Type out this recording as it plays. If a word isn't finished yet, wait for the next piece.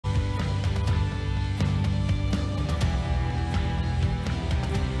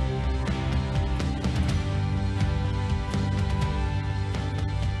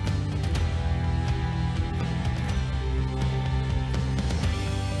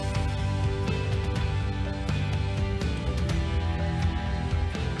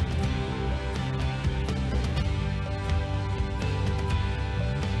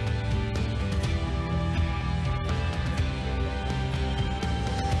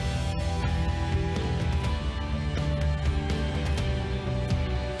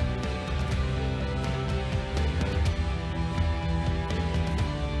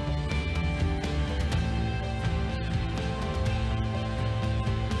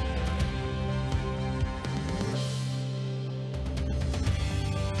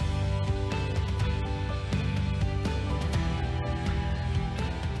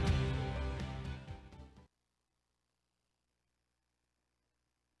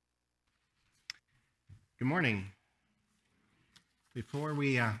Good morning. Before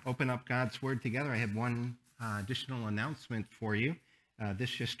we open up God's Word together, I have one additional announcement for you. This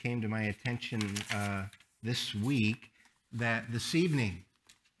just came to my attention this week, that this evening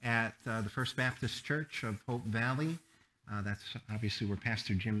at the First Baptist Church of Hope Valley, that's obviously where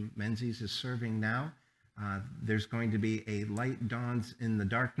Pastor Jim Menzies is serving now, there's going to be a Light Dawns in the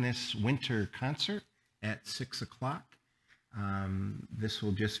Darkness winter concert at 6 o'clock. This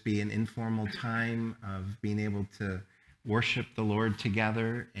will just be an informal time of being able to worship the Lord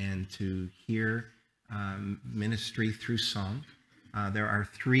together and to hear ministry through song. There are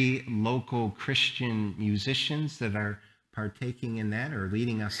 3 local Christian musicians that are partaking in that or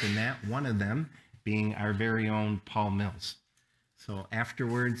leading us in that, one of them being our very own Paul Mills. So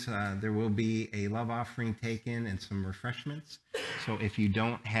afterwards, there will be a love offering taken and some refreshments. So if you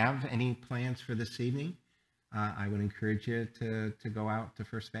don't have any plans for this evening, I would encourage you to go out to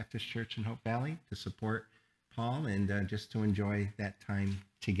First Baptist Church in Hope Valley to support Paul and just to enjoy that time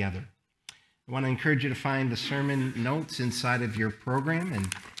together. I want to encourage you to find the sermon notes inside of your program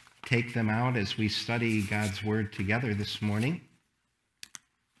and take them out as we study God's Word together this morning.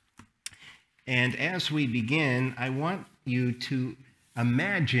 And as we begin, I want you to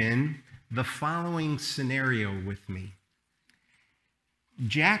imagine the following scenario with me.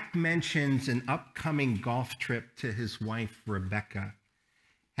 Jack mentions an upcoming golf trip to his wife, Rebecca,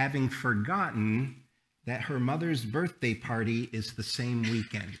 having forgotten that her mother's birthday party is the same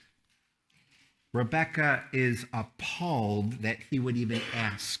weekend. Rebecca is appalled that he would even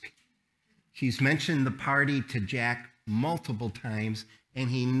ask. She's mentioned the party to Jack multiple times, and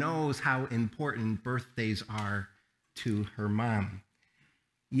he knows how important birthdays are to her mom.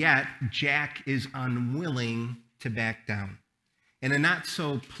 Yet, Jack is unwilling to back down. In a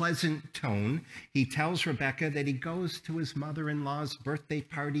not-so-pleasant tone, he tells Rebecca that he goes to his mother-in-law's birthday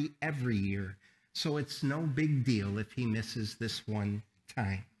party every year, so it's no big deal if he misses this one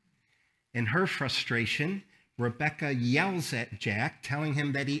time. In her frustration, Rebecca yells at Jack, telling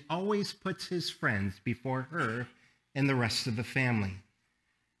him that he always puts his friends before her and the rest of the family.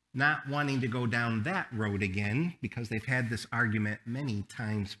 Not wanting to go down that road again, because they've had this argument many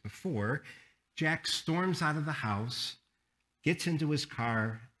times before, Jack storms out of the house, gets into his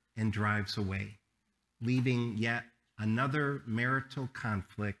car, and drives away, leaving yet another marital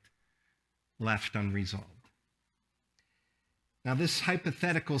conflict left unresolved. Now, this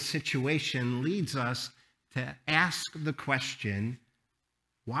hypothetical situation leads us to ask the question,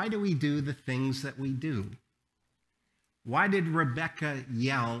 why do we do the things that we do? Why did Rebecca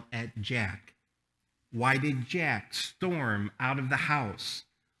yell at Jack? Why did Jack storm out of the house?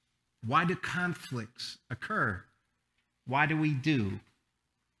 Why do conflicts occur? Why do we do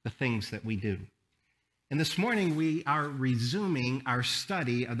the things that we do? And this morning we are resuming our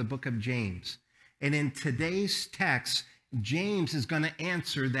study of the book of James. And in today's text, James is going to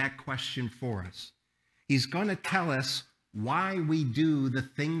answer that question for us. He's going to tell us why we do the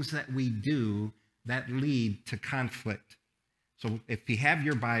things that we do that lead to conflict. So if you have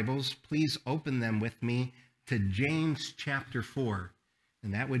your Bibles, please open them with me to James chapter 4.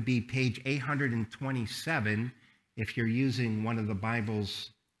 And that would be page 827 if you're using one of the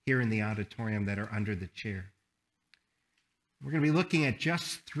Bibles here in the auditorium that are under the chair. We're going to be looking at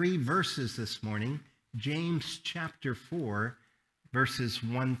just 3 verses this morning, James chapter 4, verses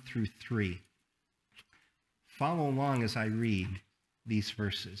 1 through 3. Follow along as I read these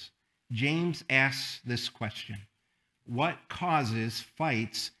verses. James asks this question: what causes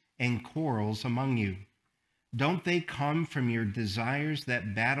fights and quarrels among you? Don't they come from your desires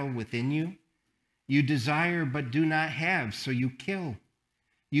that battle within you? You desire but do not have, so you kill.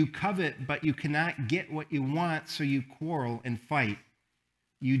 You covet, but you cannot get what you want, so you quarrel and fight.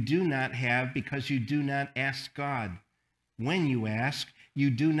 You do not have because you do not ask God. When you ask, you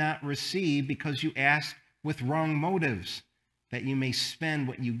do not receive because you ask with wrong motives, that you may spend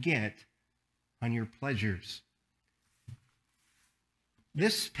what you get on your pleasures.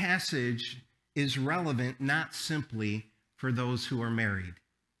 This passage is relevant not simply for those who are married.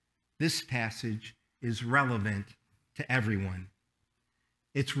 This passage is relevant to everyone.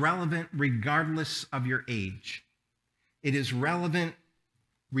 It's relevant regardless of your age. It is relevant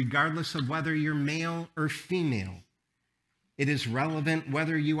regardless of whether you're male or female. It is relevant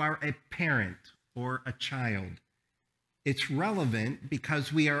whether you are a parent or a child. It's relevant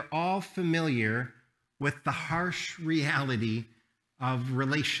because we are all familiar with the harsh reality of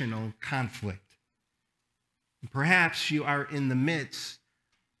relational conflict. Perhaps you are in the midst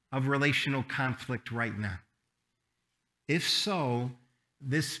of relational conflict right now. If so,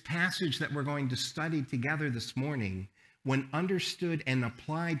 this passage that we're going to study together this morning, when understood and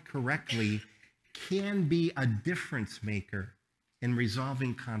applied correctly, can be a difference maker in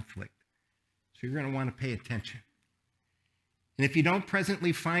resolving conflict. So you're going to want to pay attention. And if you don't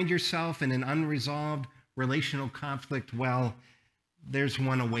presently find yourself in an unresolved relational conflict, well, there's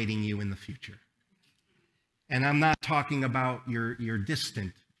one awaiting you in the future. And I'm not talking about your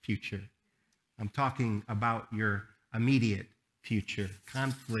distant future. I'm talking about your immediate future.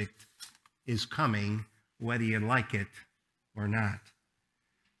 Conflict is coming, whether you like it or not.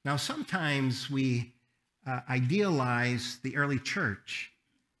 Now, sometimes we idealize the early church.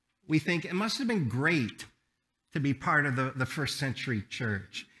 We think it must have been great to be part of the first century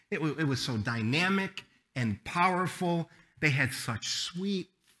church. It was so dynamic and powerful. They had such sweet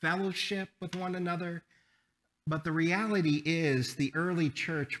fellowship with one another. But the reality is the early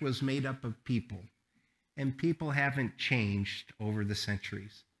church was made up of people, and people haven't changed over the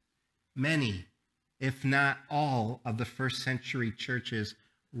centuries. Many, if not all, of the first century churches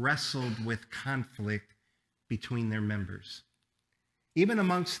wrestled with conflict between their members. Even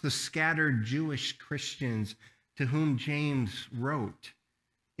amongst the scattered Jewish Christians to whom James wrote,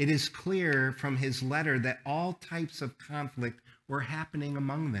 it is clear from his letter that all types of conflict were happening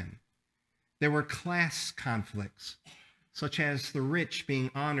among them. There were class conflicts, such as the rich being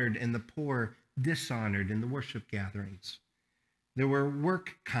honored and the poor dishonored in the worship gatherings. There were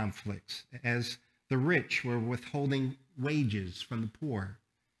work conflicts, as the rich were withholding wages from the poor.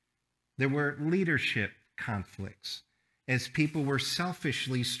 There were leadership conflicts, as people were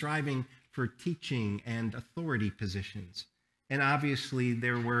selfishly striving for teaching and authority positions. And obviously,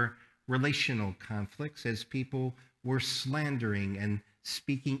 there were relational conflicts, as people were slandering and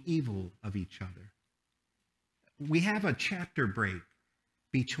speaking evil of each other. We have a chapter break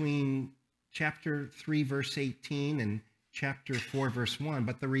between chapter 3, verse 18 and chapter 4, verse 1,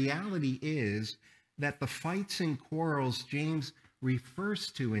 but the reality is that the fights and quarrels James refers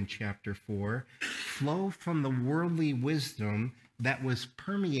to in chapter 4 flow from the worldly wisdom that was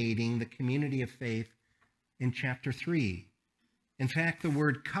permeating the community of faith in chapter 3. In fact, the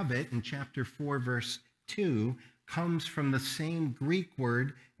word covet in chapter 4, verse 2 comes from the same Greek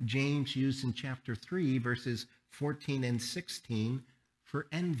word James used in chapter 3, verses 14 and 16 for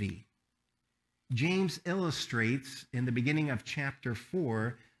envy. James illustrates in the beginning of chapter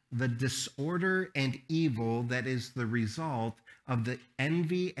 4 the disorder and evil that is the result of the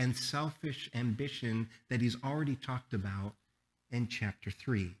envy and selfish ambition that he's already talked about in chapter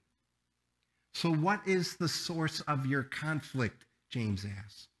 3. So what is the source of your conflict, James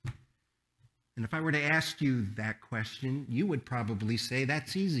asks? And if I were to ask you that question, you would probably say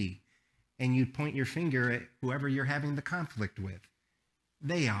that's easy. And you'd point your finger at whoever you're having the conflict with.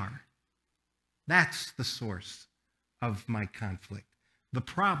 They are. That's the source of my conflict. The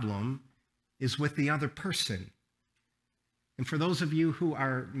problem is with the other person. And for those of you who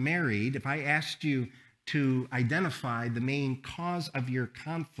are married, if I asked you to identify the main cause of your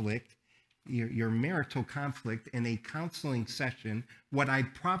conflict, your marital conflict in a counseling session, what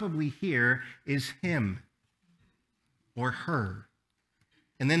I'd probably hear is him or her.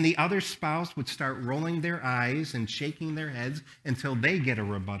 And then the other spouse would start rolling their eyes and shaking their heads until they get a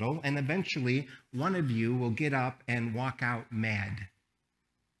rebuttal, and eventually one of you will get up and walk out mad.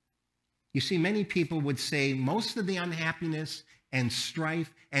 You see, many people would say most of the unhappiness and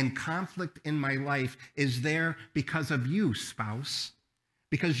strife and conflict in my life is there because of you, spouse.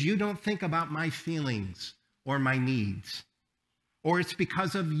 Because you don't think about my feelings or my needs. Or it's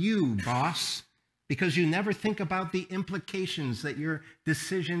because of you, boss, because you never think about the implications that your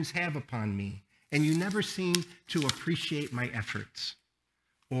decisions have upon me, and you never seem to appreciate my efforts.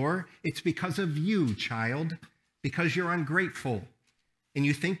 Or it's because of you, child, because you're ungrateful, and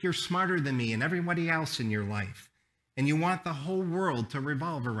you think you're smarter than me and everybody else in your life, and you want the whole world to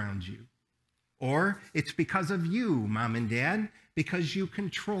revolve around you. Or it's because of you, mom and dad, because you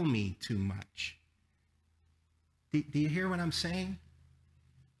control me too much. Do you hear what I'm saying?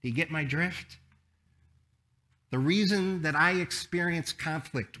 Do you get my drift? The reason that I experience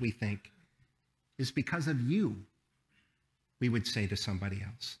conflict, we think, is because of you, we would say to somebody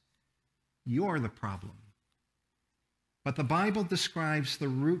else. You're the problem. But the Bible describes the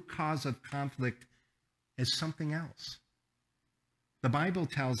root cause of conflict as something else. The Bible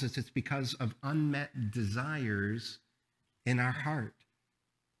tells us it's because of unmet desires in our heart.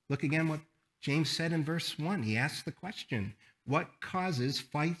 Look again what James said in verse 1. He asks the question, what causes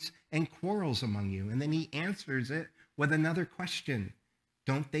fights and quarrels among you? And then he answers it with another question.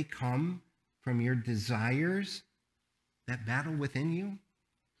 Don't they come from your desires that battle within you?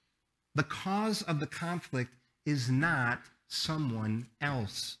 The cause of the conflict is not someone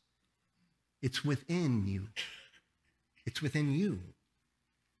else. It's within you. It's within you.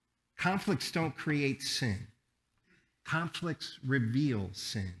 Conflicts don't create sin. Conflicts reveal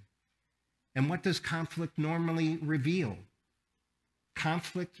sin. And what does conflict normally reveal?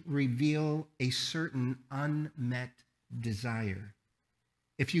 Conflict reveal a certain unmet desire.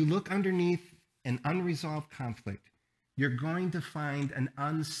 If you look underneath an unresolved conflict, you're going to find an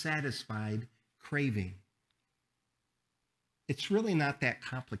unsatisfied craving. It's really not that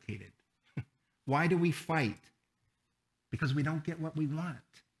complicated. Why do we fight? Because we don't get what we want.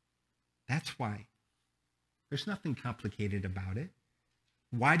 That's why. There's nothing complicated about it.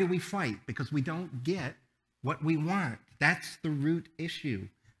 Why do we fight? Because we don't get what we want. That's the root issue.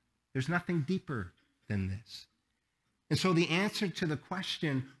 There's nothing deeper than this. And so the answer to the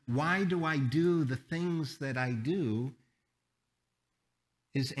question, why do I do the things that I do,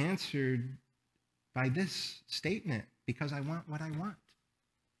 is answered by this statement: because I want what I want.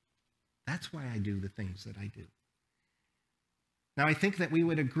 That's why I do the things that I do. Now, I think that we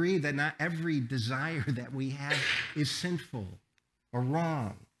would agree that not every desire that we have is sinful or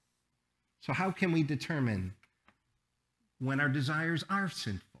wrong. So how can we determine when our desires are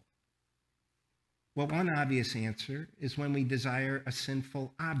sinful? Well, one obvious answer is when we desire a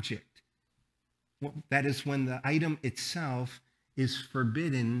sinful object. Well, that is when the item itself is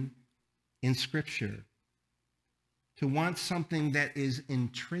forbidden in Scripture. To want something that is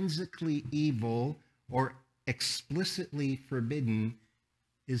intrinsically evil or explicitly forbidden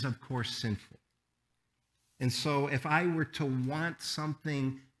is, of course, sinful. And so if I were to want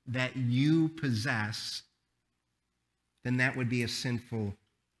something that you possess, then that would be a sinful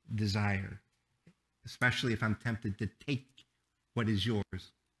desire, especially if I'm tempted to take what is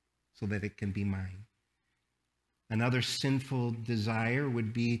yours so that it can be mine. Another sinful desire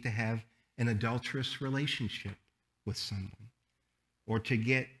would be to have an adulterous relationship with someone, or to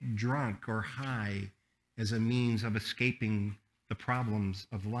get drunk or high as a means of escaping the problems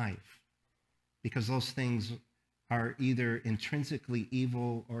of life, because those things are either intrinsically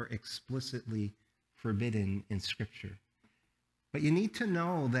evil or explicitly forbidden in Scripture. But you need to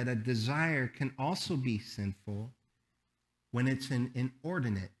know that a desire can also be sinful when it's an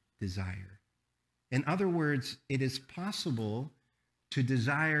inordinate desire. In other words, it is possible to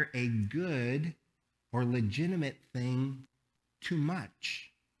desire a good or legitimate thing too much.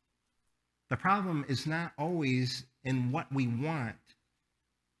 The problem is not always in what we want.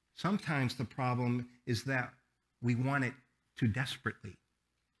 Sometimes the problem is that we want it too desperately.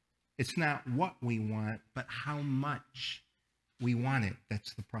 It's not what we want, but how much we want it.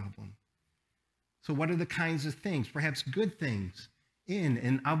 That's the problem. So what are the kinds of things, perhaps good things, in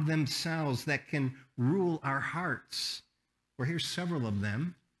and of themselves that can rule our hearts? Well, here's several of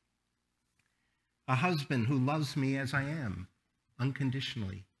them. A husband who loves me as I am,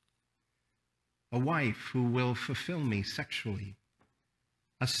 unconditionally. A wife who will fulfill me sexually.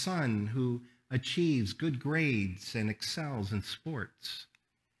 A son who achieves good grades and excels in sports.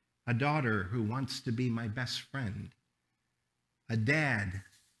 A daughter who wants to be my best friend. A dad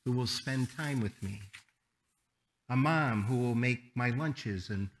who will spend time with me. A mom who will make my lunches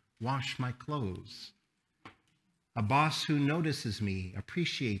and wash my clothes. A boss who notices me,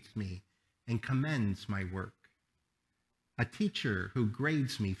 appreciates me, and commends my work. A teacher who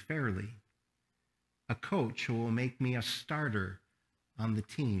grades me fairly. A coach who will make me a starter on the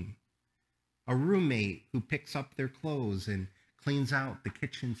team. A roommate who picks up their clothes and cleans out the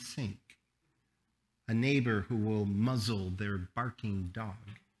kitchen sink. A neighbor who will muzzle their barking dog.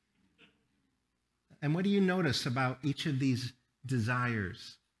 And what do you notice about each of these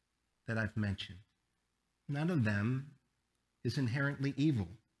desires that I've mentioned? None of them is inherently evil.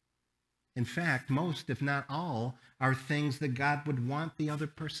 In fact, most, if not all, are things that God would want the other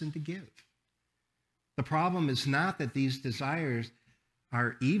person to give. The problem is not that these desires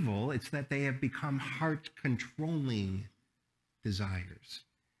are evil, it's that they have become heart-controlling desires.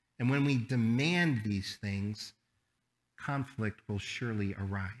 And when we demand these things, conflict will surely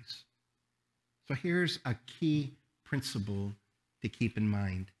arise. So here's a key principle to keep in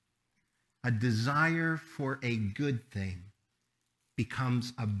mind. A desire for a good thing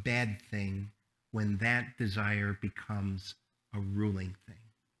becomes a bad thing when that desire becomes a ruling thing.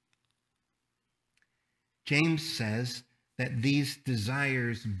 James says that these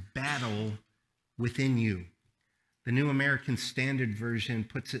desires battle within you. The New American Standard Version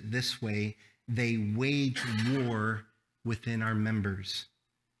puts it this way: they wage war within our members.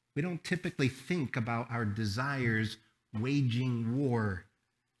 We don't typically think about our desires waging war.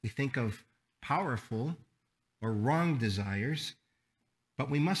 We think of powerful or wrong desires,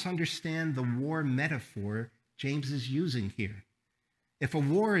 but we must understand the war metaphor James is using here. If a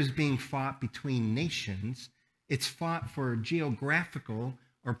war is being fought between nations, it's fought for geographical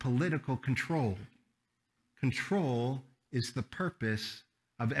or political control. Control is the purpose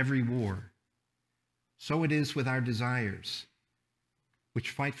of every war. So it is with our desires,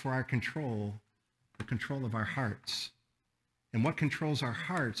 which fight for our control, the control of our hearts. And what controls our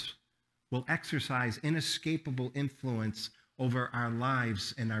hearts will exercise inescapable influence over our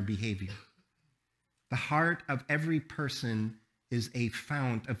lives and our behavior. The heart of every person is a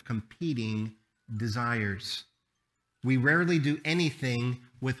fount of competing desires. We rarely do anything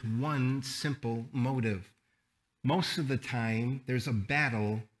with one simple motive. Most of the time, there's a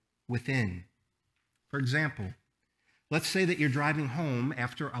battle within. For example, let's say that you're driving home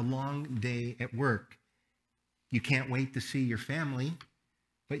after a long day at work. You can't wait to see your family,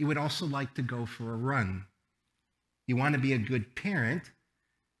 but you would also like to go for a run. You want to be a good parent,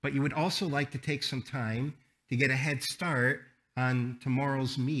 but you would also like to take some time to get a head start on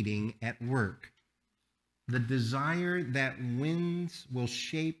tomorrow's meeting at work. The desire that wins will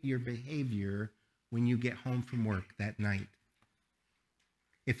shape your behavior when you get home from work that night.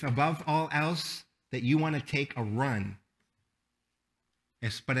 If above all else that you want to take a run,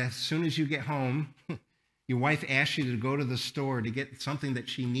 but as soon as you get home, your wife asks you to go to the store to get something that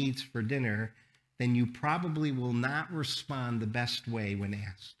she needs for dinner, then you probably will not respond the best way when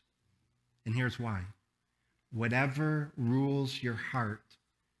asked. And here's why. Whatever rules your heart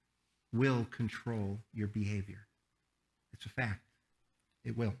will control your behavior. It's a fact.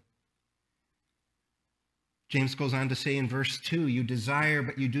 It will. James goes on to say in verse 2, you desire,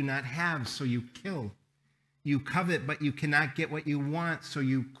 but you do not have, so you kill. You covet, but you cannot get what you want, so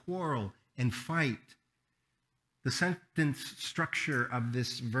you quarrel and fight. The sentence structure of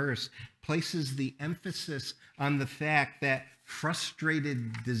this verse places the emphasis on the fact that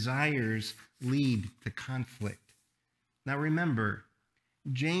frustrated desires lead to conflict. Now remember,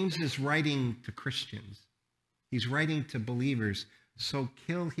 James is writing to Christians. He's writing to believers, so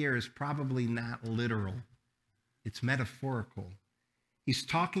kill here is probably not literal. It's metaphorical. He's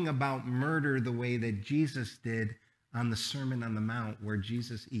talking about murder the way that Jesus did on the Sermon on the Mount, where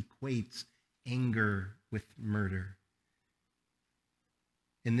Jesus equates anger with murder.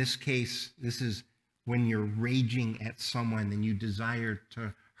 In this case, this is when you're raging at someone and you desire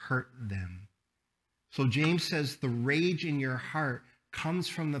to hurt them. So James says the rage in your heart comes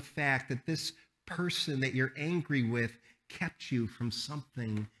from the fact that this person that you're angry with kept you from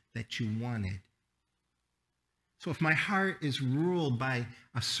something that you wanted. So if my heart is ruled by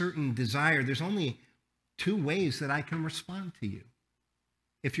a certain desire, there's only two ways that I can respond to you.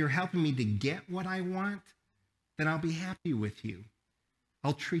 If you're helping me to get what I want, then I'll be happy with you.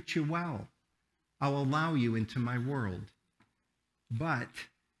 I'll treat you well. I'll allow you into my world. But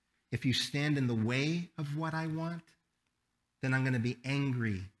if you stand in the way of what I want, then I'm going to be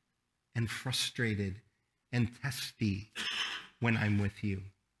angry and frustrated and testy when I'm with you.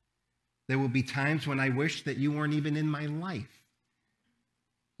 There will be times when I wish that you weren't even in my life.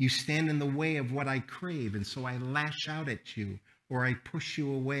 You stand in the way of what I crave, and so I lash out at you, or I push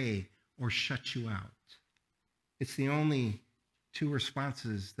you away, or shut you out. It's the only two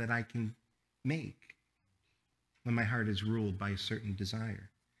responses that I can make when my heart is ruled by a certain desire.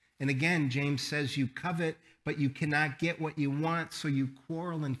 And again, James says, you covet, but you cannot get what you want, so you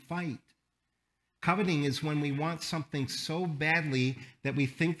quarrel and fight. Coveting is when we want something so badly that we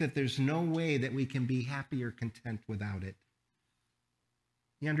think that there's no way that we can be happy or content without it.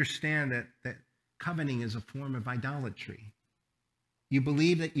 You understand that coveting is a form of idolatry. You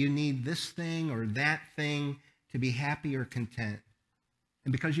believe that you need this thing or that thing to be happy or content.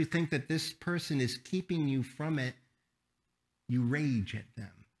 And because you think that this person is keeping you from it, you rage at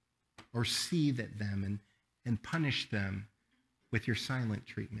them or seethe at them and punish them with your silent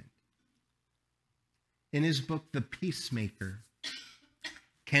treatment. In his book, The Peacemaker,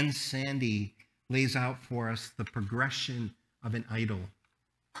 Ken Sande lays out for us the progression of an idol.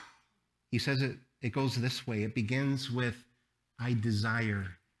 He says it goes this way. It begins with, I desire.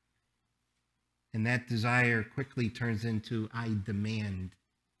 And that desire quickly turns into, I demand,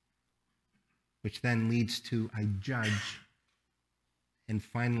 which then leads to, I judge. And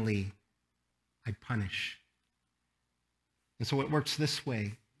finally, I punish. And so it works this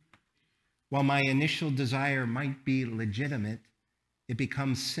way. While my initial desire might be legitimate, it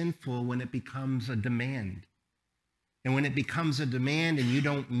becomes sinful when it becomes a demand. And when it becomes a demand and you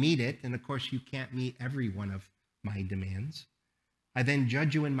don't meet it, and of course you can't meet every one of my demands, I then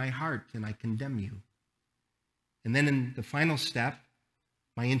judge you in my heart and I condemn you. And then in the final step,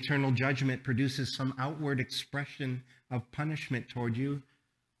 my internal judgment produces some outward expression of punishment toward you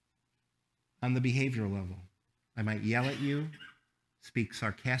on the behavioral level. I might yell at you, speak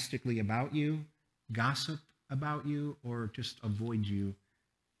sarcastically about you, gossip about you, or just avoid you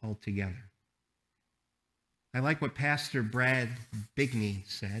altogether. I like what Pastor Brad Bigney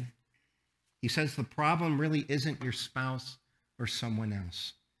said. He says the problem really isn't your spouse or someone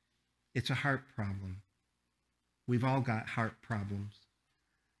else. It's a heart problem. We've all got heart problems.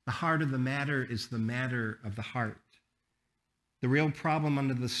 The heart of the matter is the matter of the heart. The real problem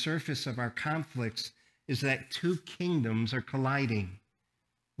under the surface of our conflicts is that two kingdoms are colliding.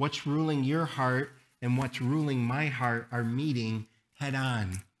 What's ruling your heart and what's ruling my heart are meeting head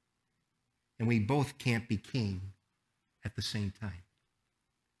on. And we both can't be king at the same time.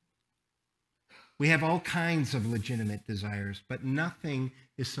 We have all kinds of legitimate desires, but nothing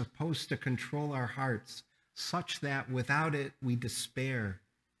is supposed to control our hearts such that without it we despair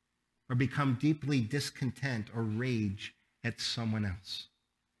or become deeply discontent or rage at someone else.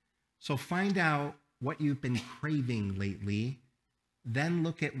 So find out what you've been craving lately, then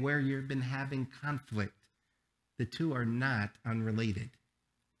look at where you've been having conflict. The two are not unrelated.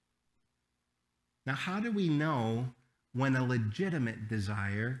 Now, how do we know when a legitimate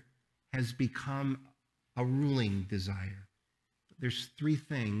desire has become a ruling desire? There's three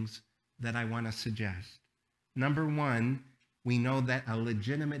things that I want to suggest. Number one, we know that a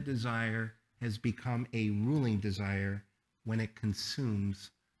legitimate desire has become a ruling desire when it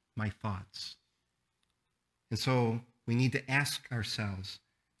consumes my thoughts. And so we need to ask ourselves,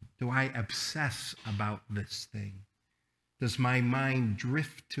 do I obsess about this thing? Does my mind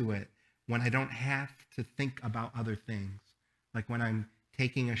drift to it when I don't have to think about other things? Like when I'm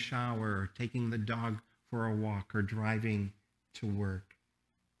taking a shower or taking the dog for a walk or driving to work?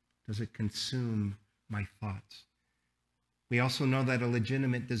 Does it consume my thoughts? We also know that a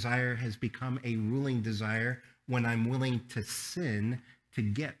legitimate desire has become a ruling desire when I'm willing to sin to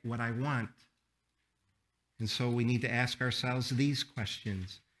get what I want. And so we need to ask ourselves these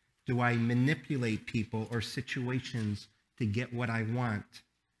questions. Do I manipulate people or situations to get what I want?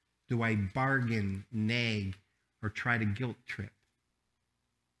 Do I bargain, nag, or try to guilt trip?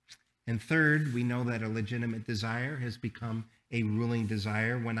 And third, we know that a legitimate desire has become a ruling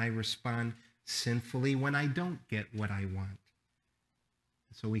desire when I respond sinfully when I don't get what I want.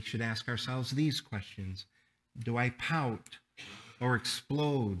 So we should ask ourselves these questions. Do I pout or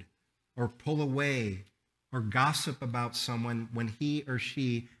explode or pull away or gossip about someone when he or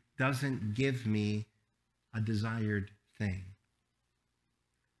she doesn't give me a desired thing?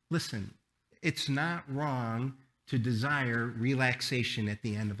 Listen, it's not wrong to desire relaxation at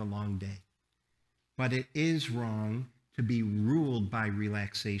the end of a long day, but it is wrong to be ruled by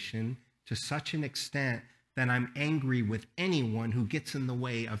relaxation to such an extent that I'm angry with anyone who gets in the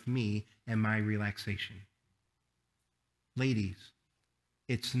way of me and my relaxation. Ladies,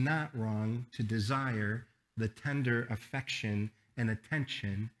 it's not wrong to desire the tender affection and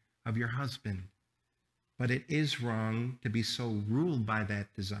attention of your husband, but it is wrong to be so ruled by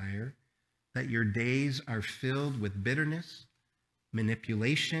that desire that your days are filled with bitterness,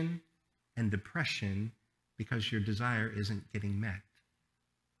 manipulation, and depression because your desire isn't getting met.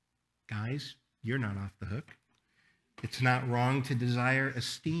 Guys, you're not off the hook. It's not wrong to desire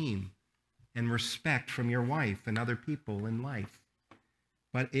esteem and respect from your wife and other people in life.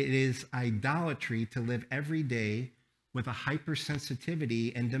 But it is idolatry to live every day with a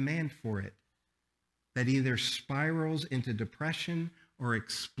hypersensitivity and demand for it that either spirals into depression or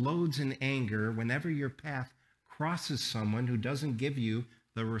explodes in anger whenever your path crosses someone who doesn't give you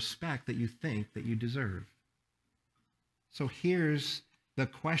the respect that you think that you deserve. So here's the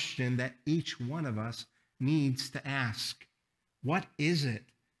question that each one of us needs to ask. What is it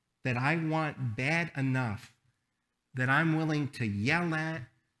that I want bad enough that I'm willing to yell at,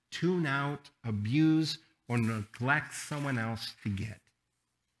 tune out, abuse, or neglect someone else to get?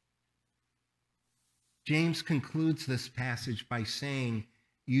 James concludes this passage by saying,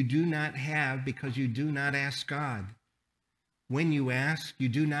 you do not have because you do not ask God. When you ask, you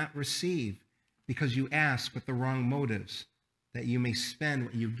do not receive because you ask with the wrong motives, that you may spend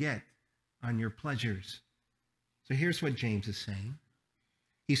what you get on your pleasures. So here's what James is saying.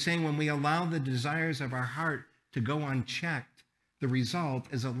 He's saying when we allow the desires of our heart to go unchecked, the result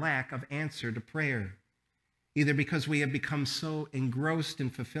is a lack of answer to prayer. Either because we have become so engrossed in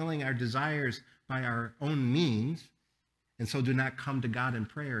fulfilling our desires by our own means, and so do not come to God in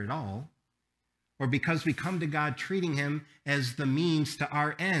prayer at all, or because we come to God treating him as the means to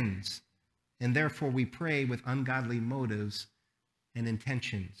our ends, and therefore we pray with ungodly motives and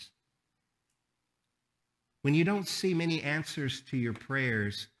intentions. When you don't see many answers to your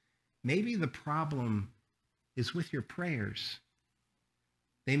prayers, maybe the problem is with your prayers.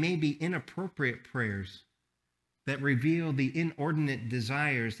 They may be inappropriate prayers that reveal the inordinate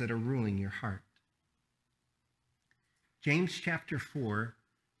desires that are ruling your heart. James chapter 4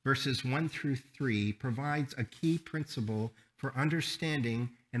 verses 1 through 3, provides a key principle for understanding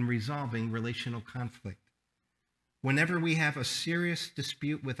and resolving relational conflict. Whenever we have a serious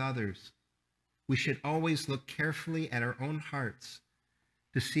dispute with others, we should always look carefully at our own hearts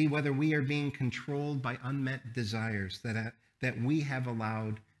to see whether we are being controlled by unmet desires that we have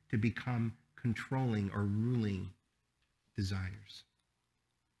allowed to become controlling or ruling desires.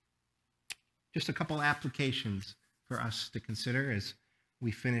 Just a couple applications for us to consider as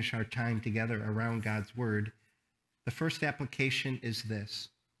we finish our time together around God's Word. The first application is this: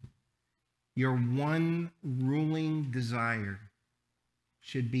 your one ruling desire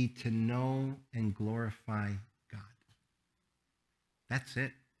should be to know and glorify God. That's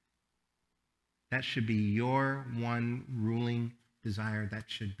it. That should be your one ruling desire. That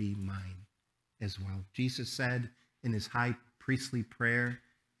should be mine as well. Jesus said in his high priestly prayer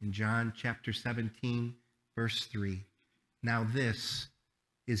in John chapter 17, verse 3, "Now this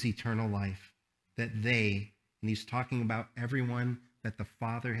is eternal life, that they," and he's talking about everyone that the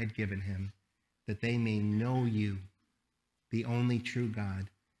Father had given him, "that they may know you, the only true God,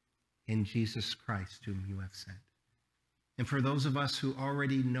 and Jesus Christ, whom you have sent." And for those of us who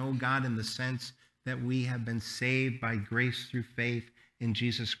already know God in the sense that we have been saved by grace through faith in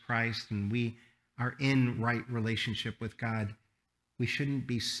Jesus Christ, and we are in right relationship with God, we shouldn't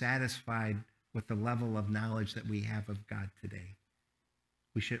be satisfied with the level of knowledge that we have of God today.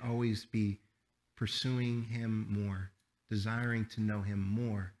 We should always be pursuing him more, desiring to know him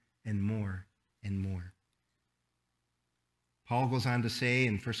more and more and more. Paul goes on to say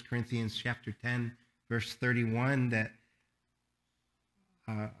in 1 Corinthians chapter 10, verse 31, that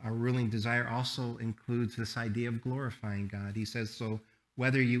our ruling desire also includes this idea of glorifying God. He says, "So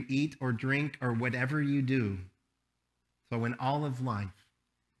whether you eat or drink or whatever you do, so in all of life,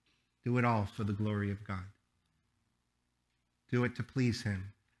 do it all for the glory of God." Do it to please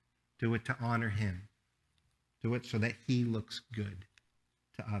him. Do it to honor him. Do it so that he looks good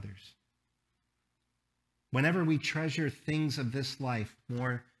to others. Whenever we treasure things of this life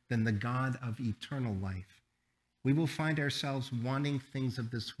more than the God of eternal life, we will find ourselves wanting things of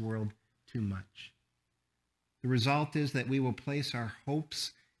this world too much. The result is that we will place our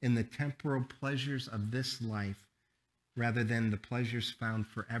hopes in the temporal pleasures of this life rather than the pleasures found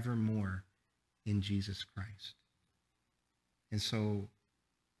forevermore in Jesus Christ. And so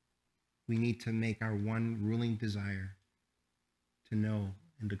we need to make our one ruling desire to know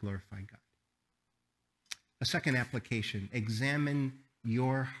and to glorify God. A second application: examine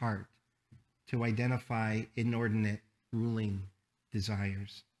your heart to identify inordinate ruling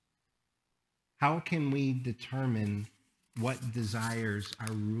desires. How can we determine what desires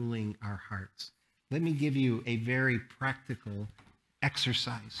are ruling our hearts? Let me give you a very practical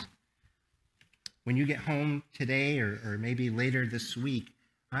exercise. When you get home today or maybe later this week,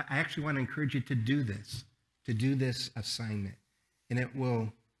 I actually want to encourage you to do this assignment. And it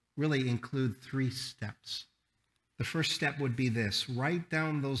will really include 3 steps. The first step would be this: write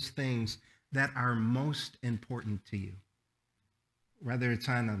down those things that are most important to you. Whether it's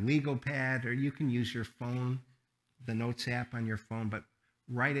on a legal pad or you can use your phone, the notes app on your phone, but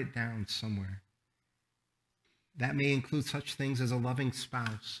write it down somewhere. That may include such things as a loving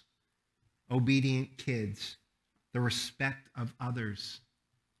spouse, obedient kids, the respect of others,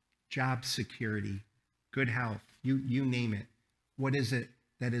 job security, good health, you name it. What is it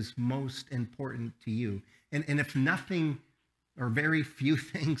that is most important to you? And if nothing or very few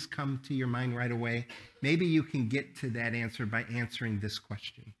things come to your mind right away, maybe you can get to that answer by answering this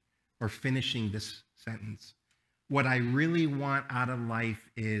question or finishing this sentence: what I really want out of life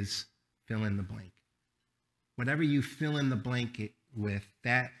is fill in the blank. Whatever you fill in the blanket with,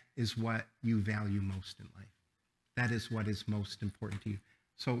 that is what you value most in life. That is what is most important to you.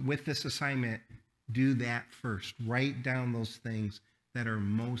 So with this assignment, do that first. Write down those things that are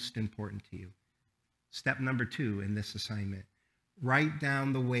most important to you. Step number 2 in this assignment: write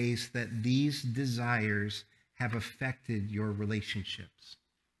down the ways that these desires have affected your relationships.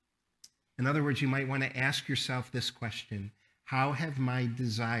 In other words, you might want to ask yourself this question: how have my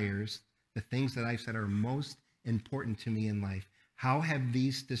desires, the things that I've said are most important to me in life, how have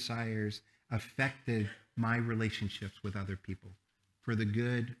these desires affected my relationships with other people, for the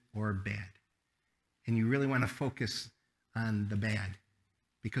good or bad? And you really want to focus on the bad,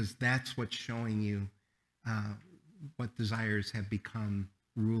 because that's what's showing you what desires have become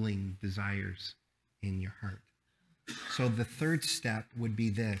ruling desires in your heart. So the third step would be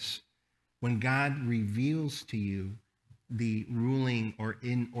this: when God reveals to you the ruling or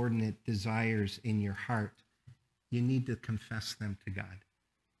inordinate desires in your heart, you need to confess them to God.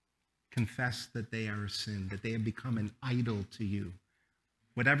 Confess that they are a sin, that they have become an idol to you.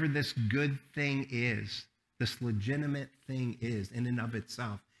 whatever this good thing is, this legitimate thing is in and of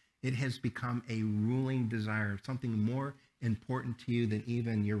itself, it has become a ruling desire, something more important to you than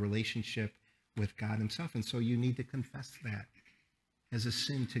even your relationship with God himself. And so you need to confess that as a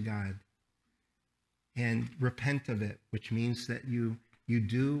sin to God and repent of it, which means that you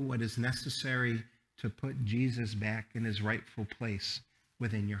do what is necessary to put Jesus back in his rightful place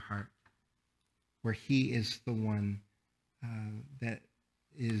within your heart, where he is the one that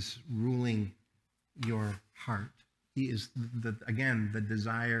is ruling your heart. He is, the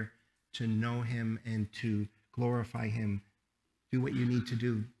desire to know him and to glorify him. Do what you need to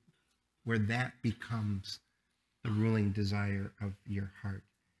do where that becomes the ruling desire of your heart.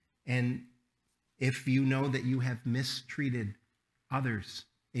 And if you know that you have mistreated others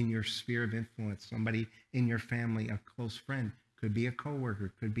in your sphere of influence, somebody in your family, a close friend, could be a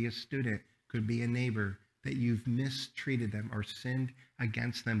coworker, could be a student, could be a neighbor, that you've mistreated them or sinned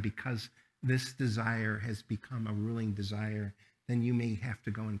against them because this desire has become a ruling desire, then you may have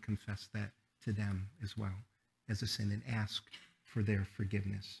to go and confess that to them as well as a sin and ask for their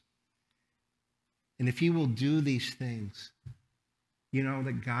forgiveness. And if you will do these things, you know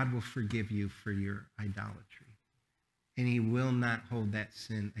that God will forgive you for your idolatry. And he will not hold that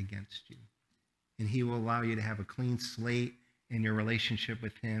sin against you. And he will allow you to have a clean slate in your relationship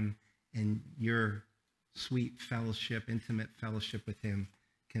with him, and your sweet fellowship, intimate fellowship with him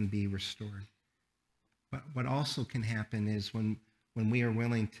can be restored. But what also can happen is when we are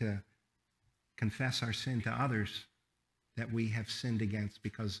willing to confess our sin to others that we have sinned against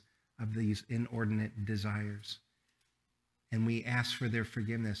because of these inordinate desires, and we ask for their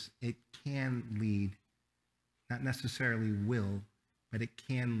forgiveness, it can lead, not necessarily will, but it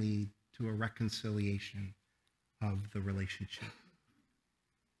can lead to a reconciliation of the relationship.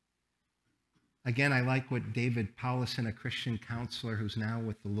 Again, I like what David Powlison, a Christian counselor who's now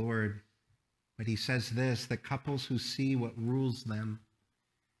with the Lord, but he says this, that couples who see what rules them,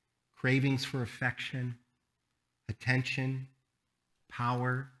 cravings for affection, attention,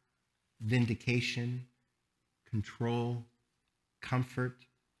 power, vindication, control, comfort,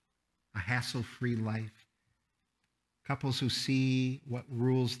 a hassle-free life, couples who see what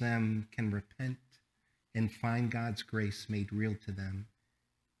rules them can repent and find God's grace made real to them,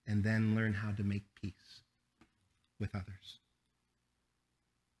 and then learn how to make peace with others.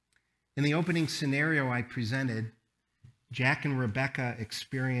 In the opening scenario I presented, Jack and Rebecca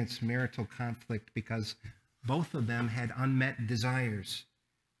experienced marital conflict because both of them had unmet desires.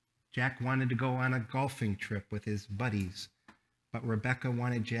 Jack wanted to go on a golfing trip with his buddies, but Rebecca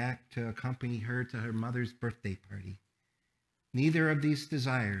wanted Jack to accompany her to her mother's birthday party. Neither of these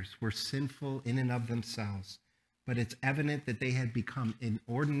desires were sinful in and of themselves, but it's evident that they had become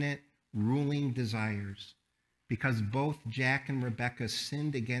inordinate, ruling desires because both Jack and Rebecca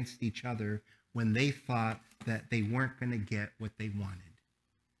sinned against each other when they thought that they weren't going to get what they wanted.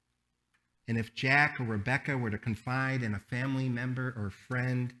 And if Jack or Rebecca were to confide in a family member or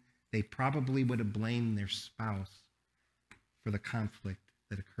friend, they probably would have blamed their spouse for the conflict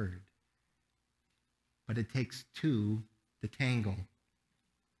that occurred. But it takes two to tangle.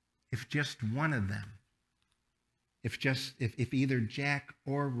 If just one of them, if either Jack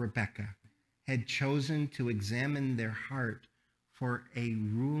or Rebecca had chosen to examine their heart for a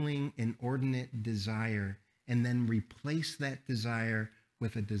ruling inordinate desire and then replace that desire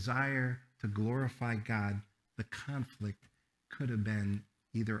with a desire to glorify God, the conflict could have been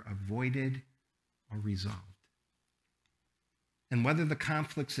either avoided or resolved. And whether the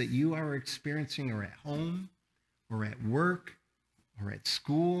conflicts that you are experiencing are at home or at work or at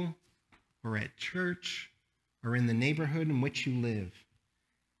school or at church or in the neighborhood in which you live,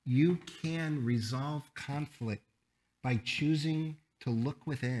 you can resolve conflict by choosing to look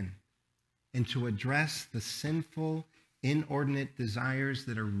within and to address the sinful, inordinate desires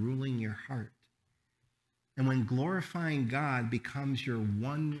that are ruling your heart. And when glorifying God becomes your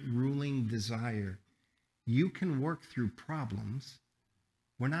one ruling desire, you can work through problems.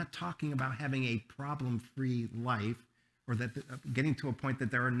 We're not talking about having a problem-free life or that getting to a point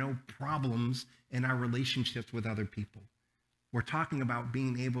that there are no problems in our relationships with other people. We're talking about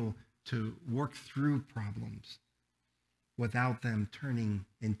being able to work through problems without them turning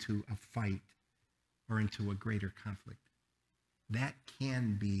into a fight or into a greater conflict. That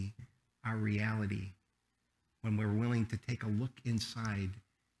can be our reality when we're willing to take a look inside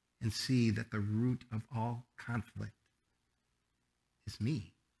and see that the root of all conflict is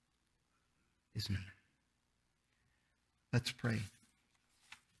me. Let's pray.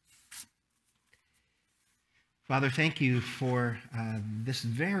 Father, thank you for this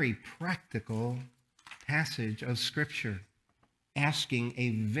very practical passage of Scripture. asking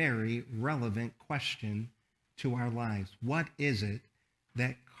a very relevant question to our lives. What is it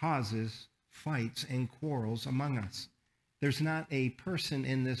that causes fights and quarrels among us? There's not a person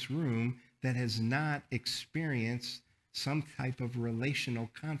in this room that has not experienced some type of relational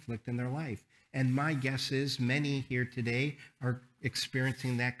conflict in their life. And my guess is many here today are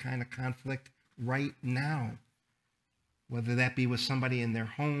experiencing that kind of conflict right now, whether that be with somebody in their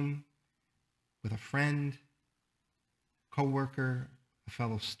home, with a friend, coworker, a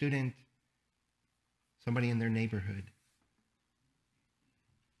fellow student, somebody in their neighborhood.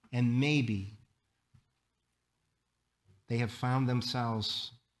 And maybe they have found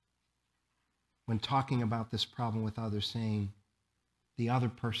themselves, when talking about this problem with others, saying, the other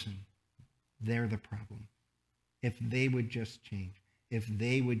person, they're the problem. If they would just change, if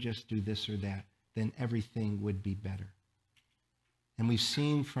they would just do this or that, then everything would be better. And we've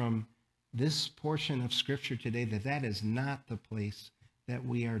seen from this portion of Scripture today that that is not the place that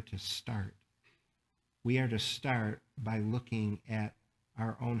we are to start. We are to start by looking at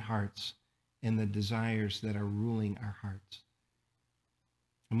our own hearts and the desires that are ruling our hearts.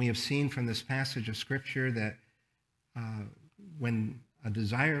 And we have seen from this passage of Scripture that when a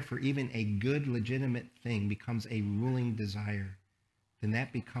desire for even a good, legitimate thing becomes a ruling desire, then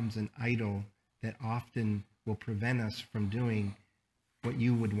that becomes an idol that often will prevent us from doing what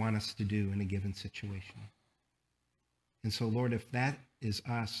you would want us to do in a given situation. And so, Lord, if that is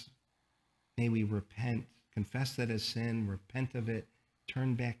us, may we repent, confess that as sin, repent of it,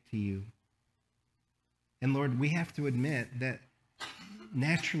 turn back to you. And Lord, we have to admit that,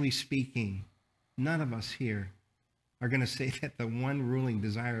 naturally speaking, none of us here are going to say that the one ruling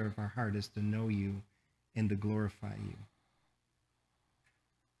desire of our heart is to know you and to glorify you.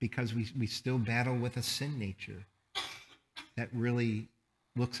 Because we still battle with a sin nature that really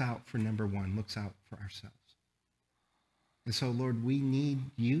looks out for number one, looks out for ourselves. And so, Lord, we need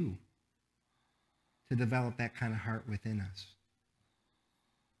you to develop that kind of heart within us.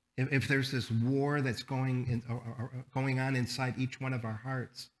 If there's this war that's going on inside each one of our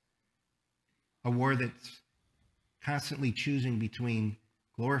hearts, a war that's constantly choosing between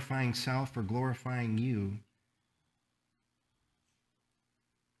glorifying self or glorifying you,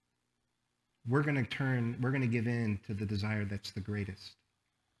 we're going to give in to the desire that's the greatest.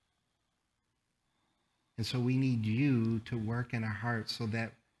 And so we need you to work in our hearts so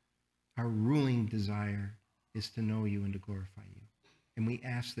that our ruling desire is to know you and to glorify you. And we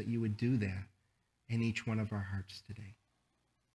ask that you would do that in each one of our hearts today.